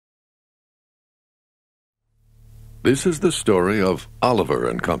This is the story of Oliver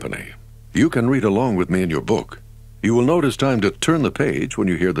and Company. You can read along with me in your book. You will notice time to turn the page when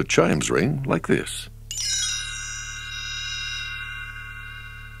you hear the chimes ring like this.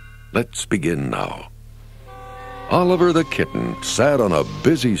 Let's begin now. Oliver the kitten sat on a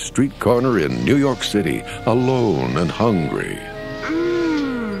busy street corner in New York City, alone and hungry.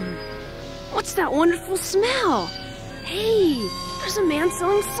 What's that wonderful smell? Hey, there's a man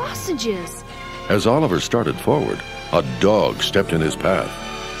selling sausages. As Oliver started forward, a dog stepped in his path.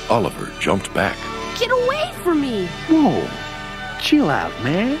 Oliver jumped back. Get away from me! Whoa, chill out,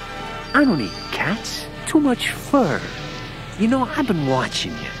 man. I don't eat cats. Too much fur. You know, I've been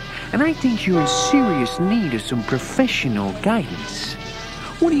watching you, and I think you're in serious need of some professional guidance.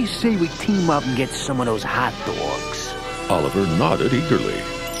 What do you say we team up and get some of those hot dogs? Oliver nodded eagerly.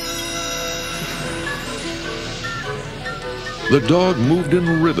 The dog moved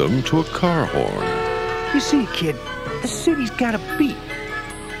in rhythm to a car horn. You see, kid, the city's got a beat.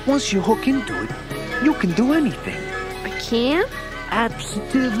 Once you hook into it, you can do anything. I can?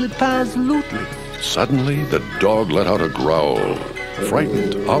 Absolutely, positively. Suddenly, the dog let out a growl.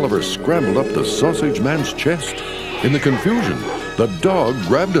 Frightened, Oliver scrambled up the sausage man's chest. In the confusion, the dog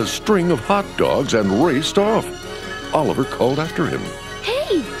grabbed a string of hot dogs and raced off. Oliver called after him.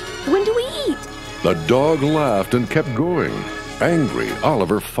 Hey, when do we eat? The dog laughed and kept going. Angry,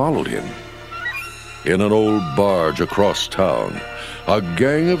 Oliver followed him. In an old barge across town, a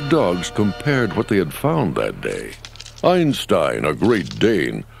gang of dogs compared what they had found that day. Einstein, a Great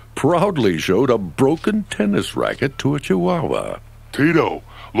Dane, proudly showed a broken tennis racket to a Chihuahua. Tito,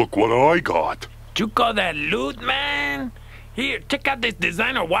 look what I got. You call that loot, man? Here, check out this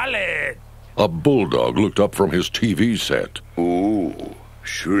designer wallet. A bulldog looked up from his TV set. Ooh,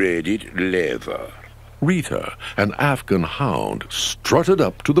 shredded leather. Rita, an Afghan hound, strutted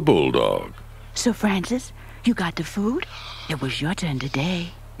up to the bulldog. So, Francis, you got the food? It was your turn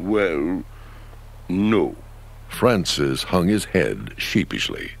today. Well, no. Francis hung his head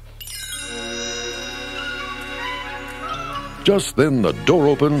sheepishly. Just then the door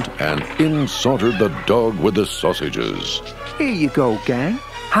opened, and in sauntered the dog with the sausages. Here you go, gang.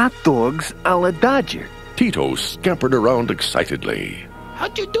 Hot dogs a la Dodger. Tito scampered around excitedly.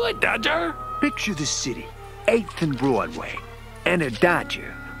 How'd you do it, Dodger? Picture the city, 8th and Broadway. And a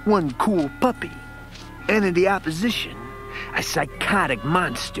Dodger, one cool puppy. And in the opposition, a psychotic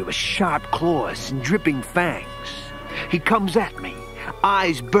monster with sharp claws and dripping fangs. He comes at me,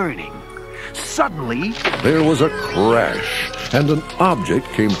 eyes burning. Suddenly, there was a crash, and an object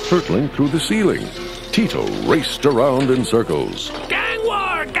came hurtling through the ceiling. Tito raced around in circles. Gang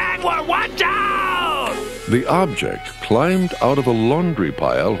war, watch out! The object climbed out of a laundry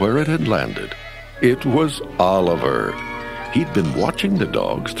pile where it had landed. It was Oliver. He'd been watching the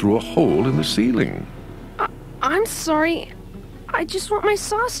dogs through a hole in the ceiling. I'm sorry. I just want my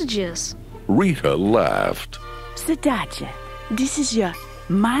sausages. Rita laughed. So, Dodger, this is your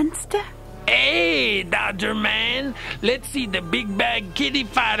monster? Hey, Dodger man, let's see the big bag kitty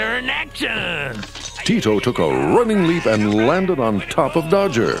fighter in action. Tito took a running leap and landed on top of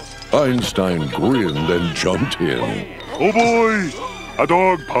Dodger. Einstein grinned and jumped in. Oh boy, a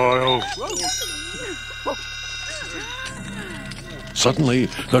dog pile. Suddenly,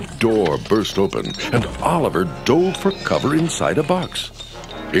 the door burst open, and Oliver dove for cover inside a box.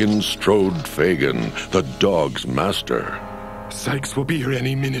 In strode Fagin, the dog's master. Sykes will be here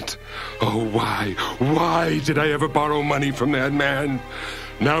any minute. Oh, why did I ever borrow money from that man?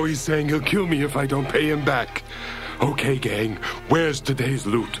 Now he's saying he'll kill me if I don't pay him back. Okay, gang, where's today's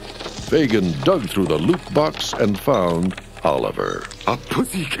loot? Fagin dug through the loot box and found Oliver. A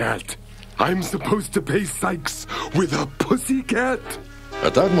pussycat. I'm supposed to pay Sykes with a pussycat?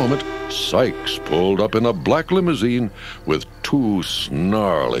 At that moment, Sykes pulled up in a black limousine with 2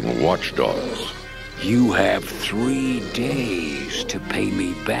 snarling watchdogs. You have 3 days to pay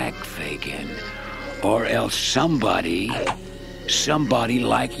me back, Fagin, or else somebody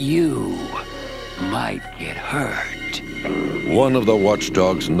like you might get hurt. One of the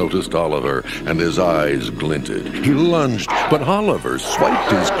watchdogs noticed Oliver, and his eyes glinted. He lunged, but Oliver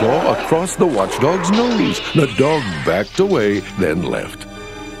swiped his claw across the watchdog's nose. The dog backed away, then left.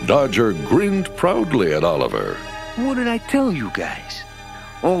 Dodger grinned proudly at Oliver. What did I tell you guys?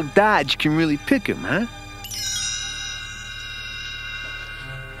 Old Dodge can really pick him, huh?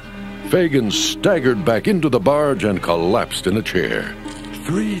 Fagin staggered back into the barge and collapsed in a chair.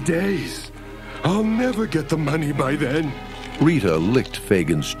 3 days? I'll never get the money by then. Rita licked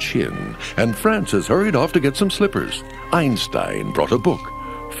Fagin's chin, and Francis hurried off to get some slippers. Einstein brought a book.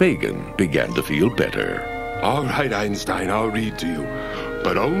 Fagin began to feel better. All right, Einstein, I'll read to you,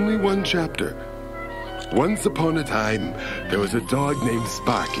 but only 1 chapter. Once upon a time, there was a dog named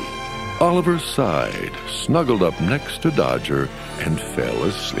Sparky. Oliver sighed, snuggled up next to Dodger, and fell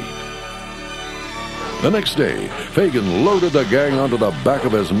asleep. The next day, Fagin loaded the gang onto the back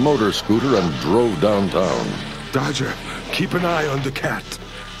of his motor scooter and drove downtown. Dodger, keep an eye on the cat.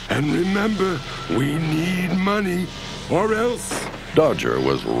 And remember, we need money, or else. Dodger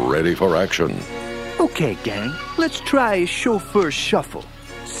was ready for action. Okay, gang, let's try a chauffeur shuffle.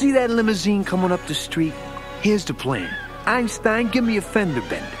 See that limousine coming up the street? Here's the plan. Einstein, give me a fender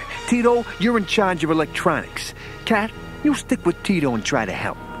bender. Tito, you're in charge of electronics. Cat, you stick with Tito and try to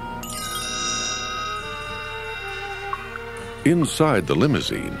help. Inside the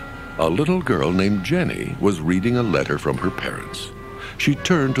limousine, a little girl named Jenny was reading a letter from her parents. She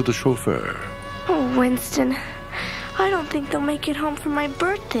turned to the chauffeur. Oh, Winston, I don't think they'll make it home for my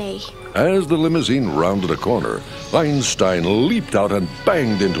birthday. As the limousine rounded a corner, Einstein leaped out and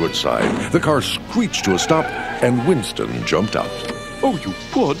banged into its side. The car screeched to a stop, and Winston jumped out. Oh, you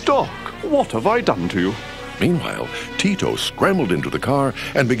poor dog. What have I done to you? Meanwhile, Tito scrambled into the car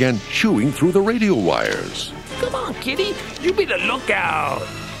and began chewing through the radio wires. Come on, kitty. You be the lookout.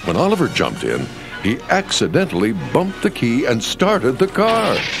 When Oliver jumped in, he accidentally bumped the key and started the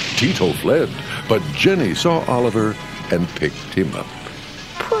car. Tito fled, but Jenny saw Oliver and picked him up.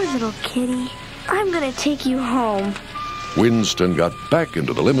 Poor little kitty. I'm gonna take you home. Winston got back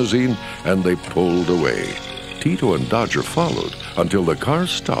into the limousine and they pulled away. Tito and Dodger followed until the car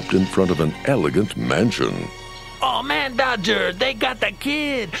stopped in front of an elegant mansion. Oh, man, Dodger, they got the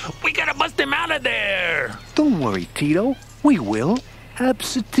kid. We gotta bust him out of there. Don't worry, Tito. We will.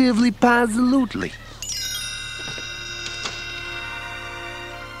 Absolutely, positively.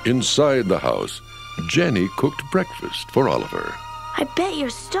 Inside the house, Jenny cooked breakfast for Oliver. I bet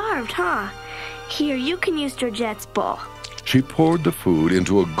you're starved, huh? Here, you can use Georgette's bowl. She poured the food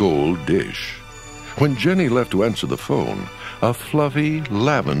into a gold dish. When Jenny left to answer the phone, a fluffy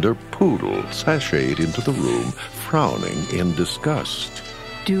lavender poodle sashayed into the room, frowning in disgust.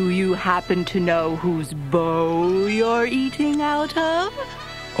 Do you happen to know whose bowl you're eating out of?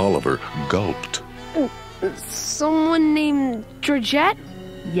 Oliver gulped. Someone named Georgette?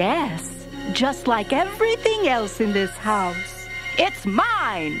 Yes, just like everything else in this house. It's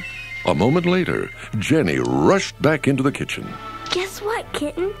mine! A moment later, Jenny rushed back into the kitchen. Guess what,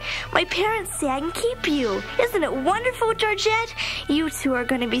 kitten? My parents say I can keep you. Isn't it wonderful, Georgette? You two are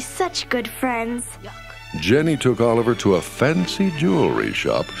going to be such good friends. Jenny took Oliver to a fancy jewelry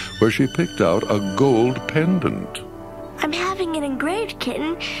shop where she picked out a gold pendant. I'm having it engraved,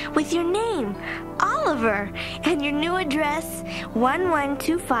 kitten, with your name, Oliver, and your new address,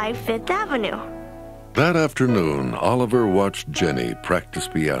 1125 Fifth Avenue. That afternoon, Oliver watched Jenny practice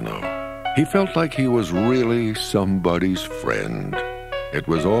piano. He felt like he was really somebody's friend. It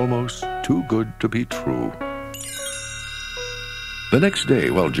was almost too good to be true. The next day,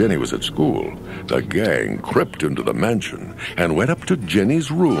 while Jenny was at school, the gang crept into the mansion and went up to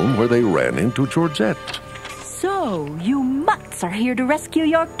Jenny's room where they ran into Georgette. So, you mutts are here to rescue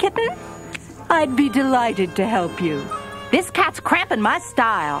your kitten? I'd be delighted to help you. This cat's cramping my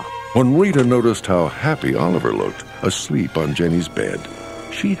style. When Rita noticed how happy Oliver looked, asleep on Jenny's bed,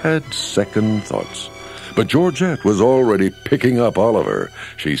 she had second thoughts. But Georgette was already picking up Oliver.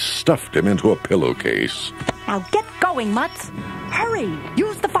 She stuffed him into a pillowcase. Now get going, mutts. Hurry,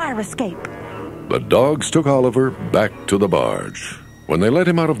 use the fire escape. The dogs took Oliver back to the barge. When they let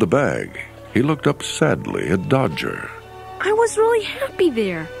him out of the bag, he looked up sadly at Dodger. I was really happy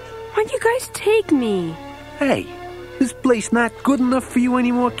there. Why'd you guys take me? Hey, this place not good enough for you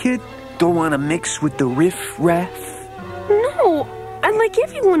anymore, kid? Don't want to mix with the riff-raff? No, I like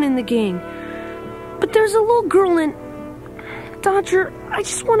everyone in the gang. But there's a little girl in... Dodger, I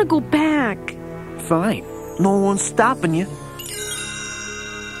just want to go back. Fine. No one's stopping you.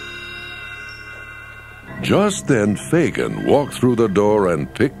 Just then, Fagin walked through the door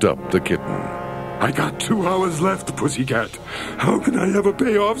and picked up the kitten. I got 2 hours left, pussycat. How can I ever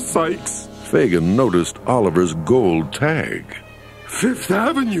pay off Sykes? Fagin noticed Oliver's gold tag. Fifth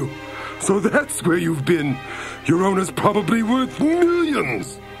Avenue. So that's where you've been. Your owner's probably worth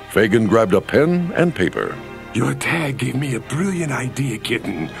millions. Fagin grabbed a pen and paper. Your tag gave me a brilliant idea,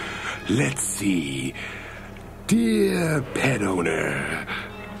 kitten. Let's see. Dear pet owner.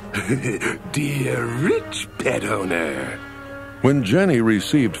 Dear rich pet owner. When Jenny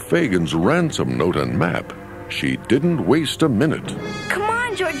received Fagin's ransom note and map, she didn't waste a minute. Come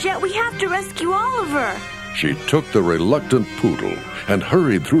on, Georgette, we have to rescue Oliver. She took the reluctant poodle and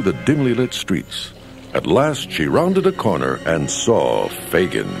hurried through the dimly lit streets. At last, she rounded a corner and saw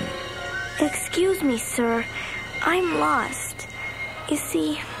Fagin. Excuse me, sir. I'm lost. You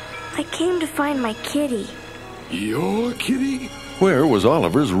see, I came to find my kitty. Your kitty? Where was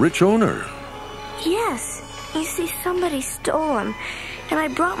Oliver's rich owner? Yes. You see, somebody stole him, and I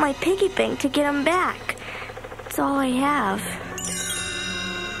brought my piggy bank to get him back. That's all I have.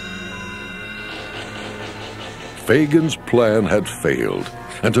 Fagin's plan had failed,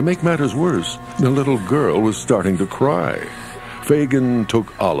 and to make matters worse, the little girl was starting to cry. Fagin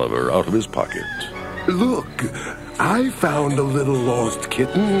took Oliver out of his pocket. Look, I found a little lost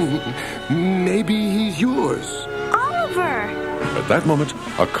kitten. Maybe he's yours. Oliver! At that moment,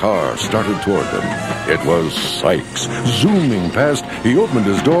 a car started toward them. It was Sykes. Zooming past, he opened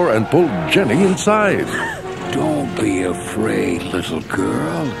his door and pulled Jenny inside. Don't be afraid, little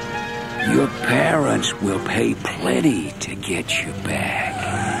girl. Your parents will pay plenty to get you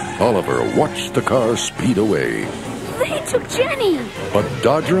back. Oliver watched the car speed away. They took Jenny! But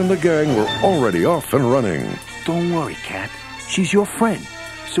Dodger and the gang were already off and running. Don't worry, Cat. She's your friend,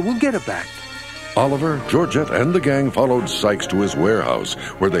 so we'll get her back. Oliver, Georgette, and the gang followed Sykes to his warehouse,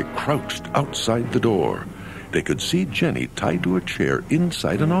 where they crouched outside the door. They could see Jenny tied to a chair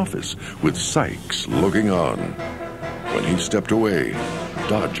inside an office, with Sykes looking on. When he stepped away,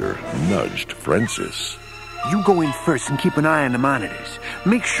 Dodger nudged Francis. You go in first and keep an eye on the monitors.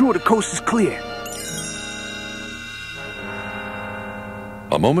 Make sure the coast is clear.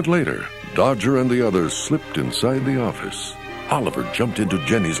 A moment later, Dodger and the others slipped inside the office. Oliver jumped into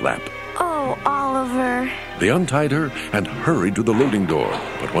Jenny's lap. Oh, Oliver. They untied her and hurried to the loading door.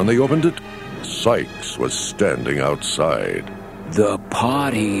 But when they opened it, Sykes was standing outside. The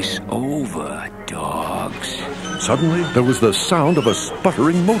party's over, dogs. Suddenly, there was the sound of a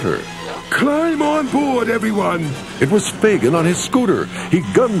sputtering motor. Climb on board, everyone! It was Fagin on his scooter. He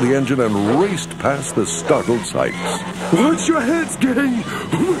gunned the engine and raced past the startled Sykes. Watch your heads, gang!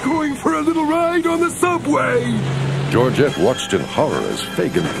 We're going for a little ride on the subway! Georgette watched in horror as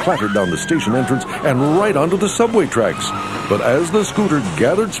Fagin clattered down the station entrance and right onto the subway tracks. But as the scooter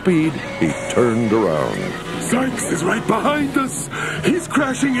gathered speed, he turned around. Sykes is right behind us! He's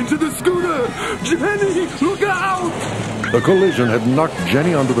crashing into the scooter! Jenny, look out! The collision had knocked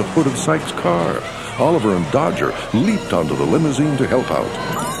Jenny onto the hood of Sykes' car. Oliver and Dodger leaped onto the limousine to help out.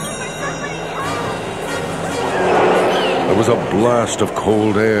 There was a blast of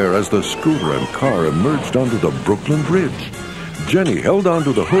cold air as the scooter and car emerged onto the Brooklyn Bridge. Jenny held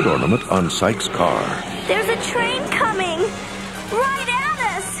onto the hood ornament on Sykes' car. There's a train coming! Right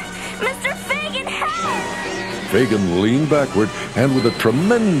at us! Mr. Fagin, help! Fagin leaned backward and with a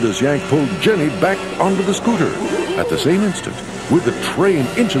tremendous yank pulled Jenny back onto the scooter. At the same instant, with the train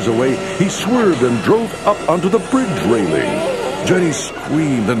inches away, he swerved and drove up onto the bridge railing. Jenny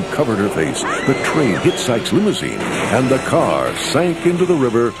screamed and covered her face. The train hit Sykes' limousine, and the car sank into the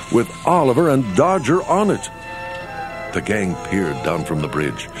river with Oliver and Dodger on it. The gang peered down from the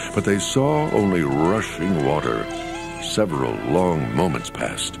bridge, but they saw only rushing water. Several long moments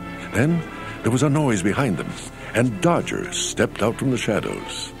passed. Then there was a noise behind them, and Dodger stepped out from the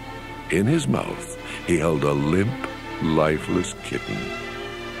shadows. In his mouth, he held a limp, lifeless kitten.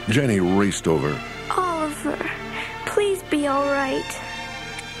 Jenny raced over. Oliver, please be all right.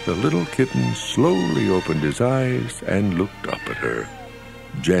 The little kitten slowly opened his eyes and looked up at her.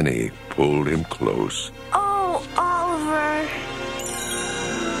 Jenny pulled him close. Oh, Oliver.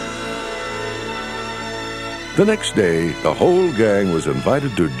 The next day, the whole gang was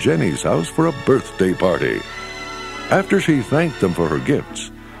invited to Jenny's house for a birthday party. After she thanked them for her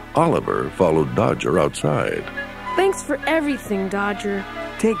gifts, Oliver followed Dodger outside. Thanks for everything, Dodger.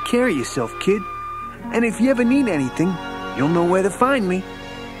 Take care of yourself, kid. And if you ever need anything, you'll know where to find me.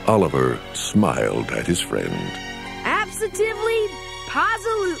 Oliver smiled at his friend. Absolutely,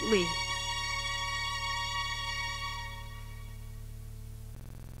 positively.